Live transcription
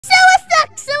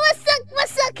back sa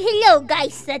wasak-wasak. Hello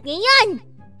guys, at ngayon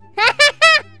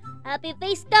happy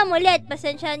face cam ulit.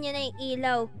 Pasensyahan nyo na yung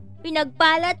ilaw.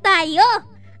 Pinagpala tayo.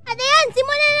 At ayan,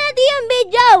 simulan natin yung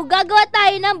video. Gagawa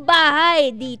tayo ng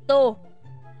bahay dito.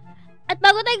 At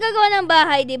bago tayo gagawa ng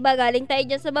bahay, diba, galing tayo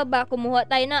dyan sa baba, kumuha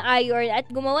tayo ng iron at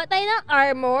gumawa tayo ng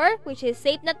armor, which is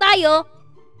safe na tayo.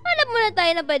 Hanap muna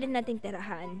tayo na pwede nating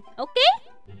tirahan. Okay?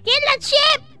 Kidlat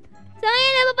ship! So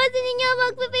ngayon, napapansin ninyo,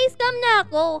 magpa-facecam na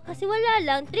ako. Kasi wala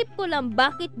lang, trip ko lang,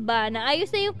 bakit ba? Naayos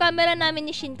na yung camera namin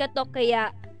ni Shin Katok, kaya...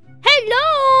 Hello!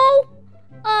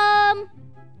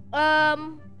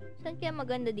 Saan kaya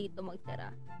maganda dito magtira?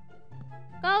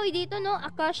 Kahoy dito, no?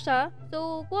 Akasha.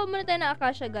 So, kuha muna tayo ng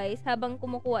akasha, guys. Habang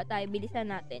kumukuha tayo, bilisan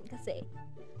natin. Kasi,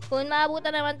 kung maabutan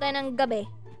naman tayo ng gabi,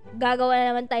 gagawa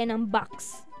naman tayo ng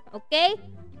box. Okay?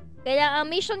 Kaya ang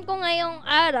mission ko ngayong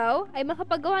araw ay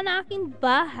makapagawa ng aking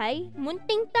bahay,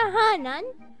 munting tahanan,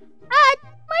 at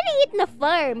maliit na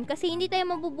farm. Kasi hindi tayo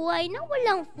mabubuhay nang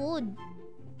walang food.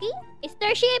 Okay?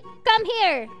 Starship, come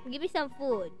here! Give me some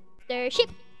food. Starship!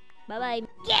 Bye-bye.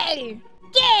 Kill!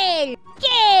 Kill!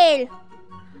 Kill!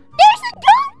 There's a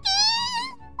donkey!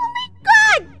 Oh my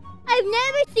god! I've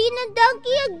never seen a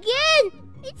donkey again!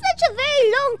 It's such a very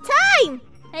long time!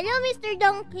 Hello, Mr.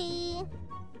 Donkey.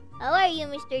 How are you,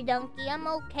 Mr. Donkey? I'm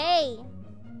okay.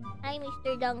 Hi,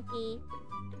 Mr. Donkey.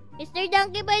 Mr.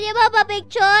 Donkey, pwede ba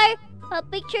pa-picture?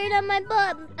 Pa-picture naman po.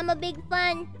 I'm a big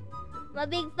fan. I'm a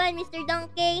big fan, Mr.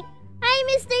 Donkey. Hi,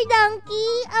 Mr. Donkey.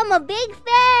 I'm a big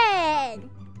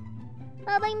fan.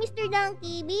 Bye-bye, Mr.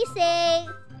 Donkey. Be safe.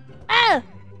 Ah!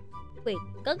 Wait,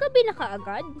 kagabi na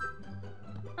kaagad?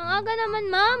 Ang aga naman,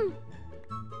 ma'am.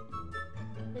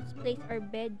 Let's place our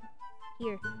bed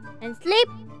here and sleep.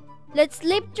 Let's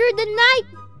sleep through the night.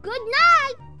 Good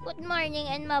night. Good morning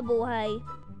and mabuhay.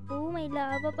 Oh, may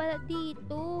lava pala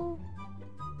dito.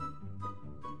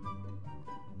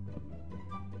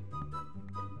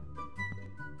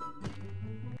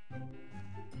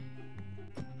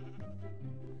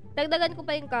 Dagdagan ko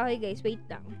pa yung kahoy, guys. Wait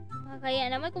lang. Kaya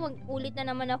naman kung mag-ulit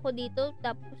na naman ako dito,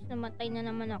 tapos namatay na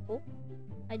naman ako.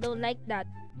 I don't like that.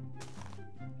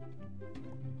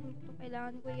 Ito,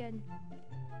 kailangan ko yan.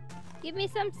 Give me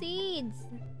some seeds.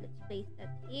 Let's place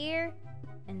that here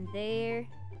and there.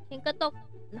 Shin Katok,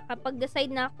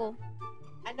 nakapag-decide na ako.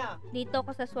 Ano? Dito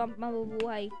ako sa swamp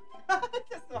mabubuhay.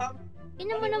 Sa swamp?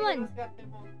 Tingnan mo naman.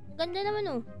 Ganda naman,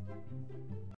 oh.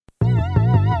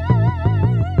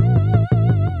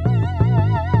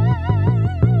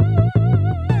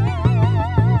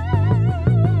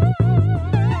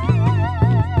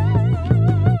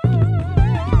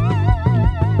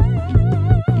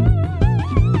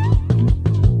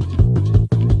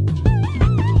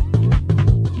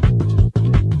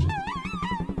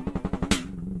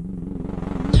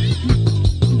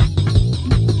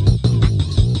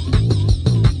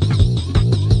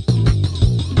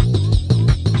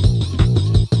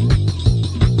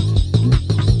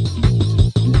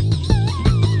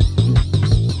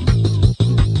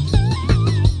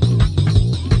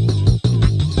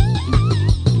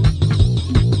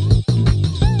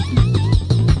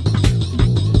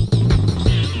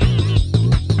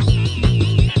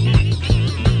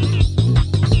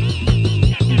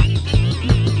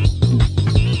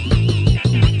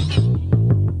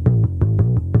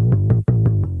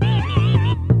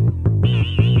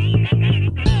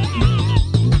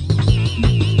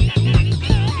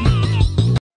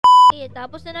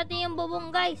 Tapos na natin yung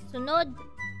bubong, guys. Sunod.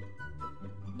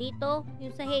 Dito,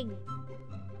 yung sahig.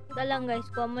 Ika lang, guys.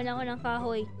 Kuha muna ako ng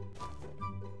kahoy.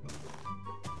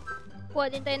 Kuha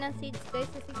din tayo ng seeds, guys.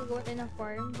 Kasi gagawa tayo ng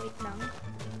farm. Wait lang.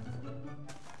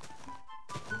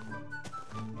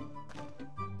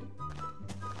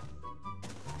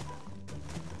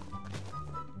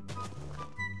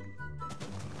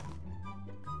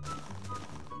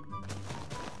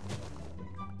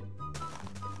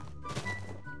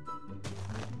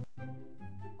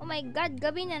 Oh my god,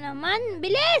 gabi na naman.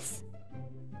 Bilis!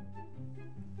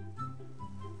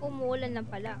 Umuulan na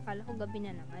pala. Akala ko gabi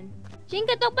na naman. Shin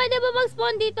Katok, pwede ba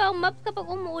mag-spawn dito ang maps kapag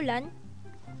umuulan?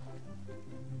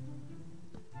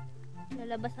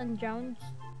 Lalabas ang drowns.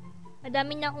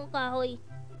 Madami na akong kahoy.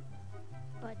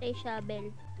 Patay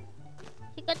shovel.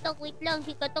 Shin Katok, wait lang.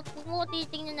 Shin Katok, kung mo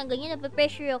titingnan na ganyan,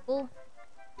 nape-pressure ako.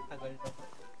 Tagal to.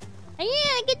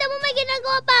 Ayun, kita mo may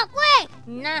ginagawa pa ako eh!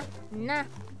 Na.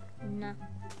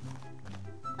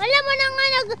 Alam mo na nga,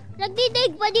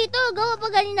 nagdidig pa dito. Gawa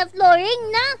pa ganina flooring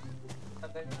na.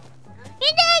 Tagal na. Hindi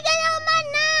ka naman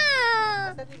na!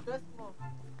 Saan yung glass mo?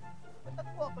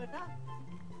 Matakuha pa na.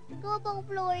 Gawa pa ko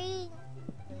flooring.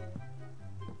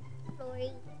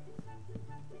 Flooring.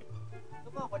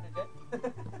 Gumawa ko na dyan.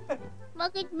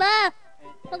 Bakit ba?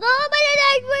 Magawa ba na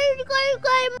hardcore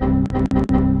mo?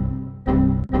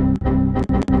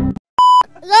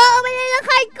 Magawa ba na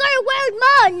hardcore world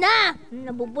mo? Na!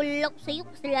 Nabubulok sa'yo.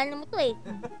 Kasalanan mo to eh.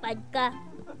 Pad ka.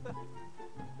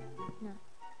 Na.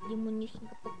 Demonyo Shin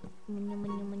Katok.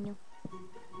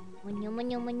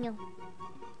 Manyo.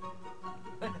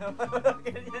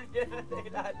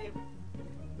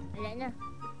 Wala na.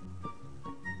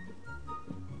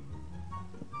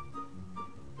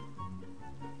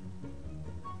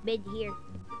 Bed here.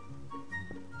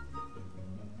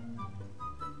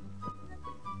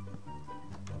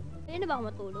 Kaya na ba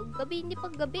ako matulog? Gabi, hindi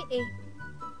pag gabi eh.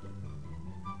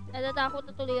 Natatakot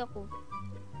na tuloy ako.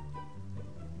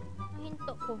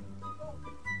 Nahinto ko.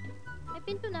 May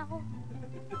pinto na ako.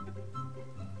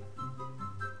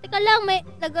 Teka lang, may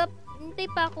hintay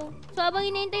pa ako. So, habang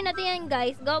hinihintay natin yan,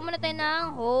 guys, gawa muna tayo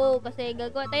ng kasi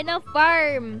gagawa tayo ng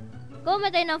farm. Gawa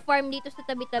muna tayo ng farm dito sa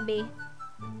tabi-tabi.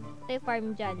 Tayo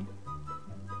farm dyan.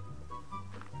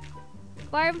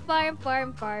 Farm.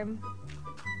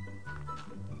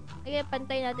 Ay,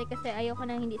 pantay natin kasi ayoko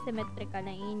nang hindi symmetrical.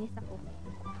 Naiinis ako.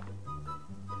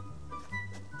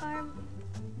 Farm.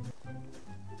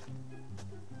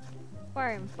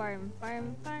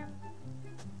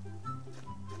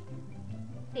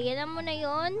 Okay, yan mo na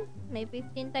yun. May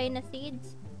 15 tayo na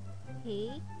seeds.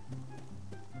 Okay.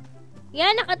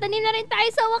 Yan, nakatanim na rin tayo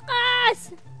sa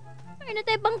wakas! Ay na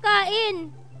tayo bangkain.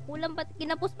 Kulang pa,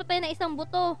 kinapos pa tayo ng isang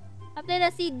buto. After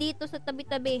na seed dito sa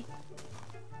tabi-tabi.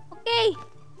 Okay.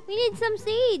 We need some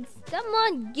seeds. Come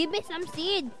on, give me some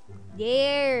seeds.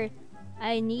 There.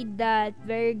 I need that.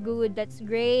 Very good. That's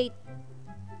great.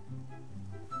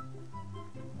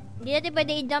 Hindi natin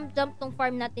pwede i-jump tong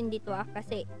farm natin dito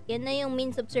kasi yan na yung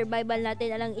means of survival natin.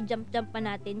 Alang i-jump pa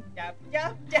natin. Jump.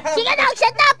 Sige na,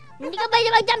 shut up! Hindi ka pwede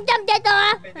mag-jump dito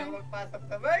Pwede magpasok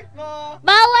sa work mo.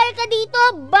 Bawal ka dito!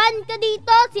 Ban ka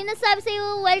dito! Sinasabi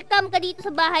sa'yo, welcome ka dito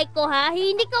sa bahay ko ha?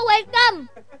 Hindi ka welcome!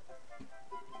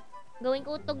 Gawin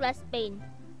ko ito glass pane.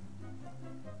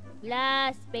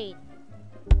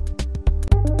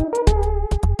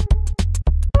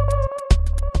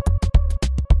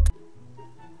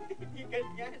 Hindi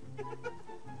ganyan.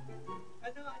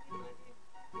 Ano?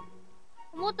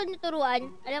 Umutod ni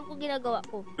turuan, alam ko ginagawa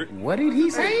ko. What did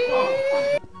he say?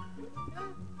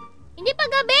 Hindi pa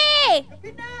gabi!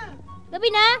 Gabi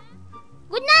na?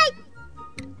 Good night!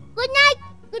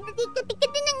 Tikat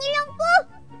din ng ilong ko!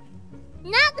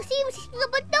 Na, kasi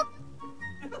masigabadok!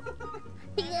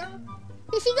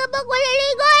 Masigabag wala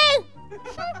ligo eh!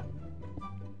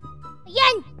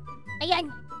 Ayan! Yan,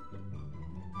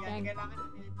 kailangan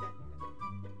natin dyan.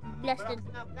 Blasted.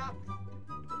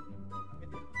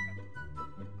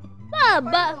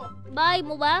 Blocks. Bahay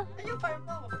mo ba? Ay, yung farm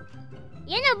mo.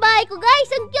 Yan ang bahay ko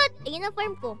guys! Ang cute! Ayan ang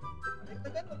farm ko.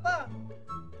 Nagtagan mo pa.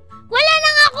 Wala na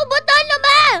nga ako buto! Ano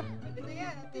ba? Pwede na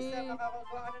yan. At least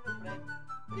makakakuha ka na ng bread.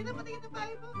 Hindi na patingin ang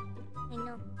bahay mo. I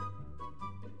know.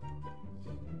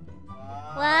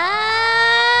 Wow!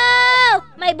 Wow!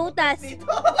 May butas. Dito.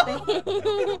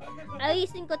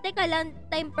 Ayusin ko. Teka lang,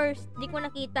 time first. Di ko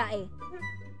nakita eh.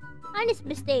 Honest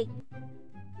mistake.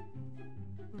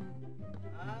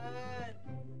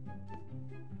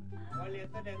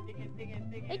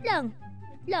 Wait lang.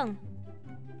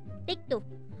 Take 2.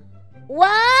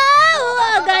 Wow!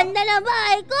 Ang ganda na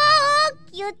bahay ko!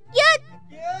 Cute!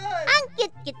 Ang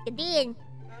cute ka din.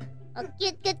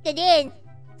 Cute ka din.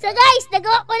 So guys,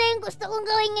 nagawa ko na yung gusto kong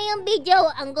gawin ngayong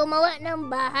video. Ang gumawa ng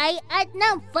bahay at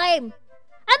ng farm.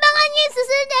 Abangan nyo yung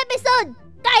susunod na episode.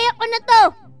 Kaya ko na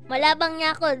to. Malabang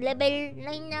na ako. Level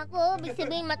 9 na ako. Ibig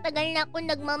sabihin matagal na ako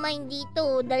nagmamine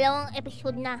dito. 2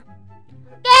 episode na.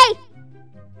 Okay!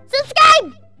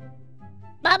 Subscribe!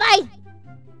 Bye-bye!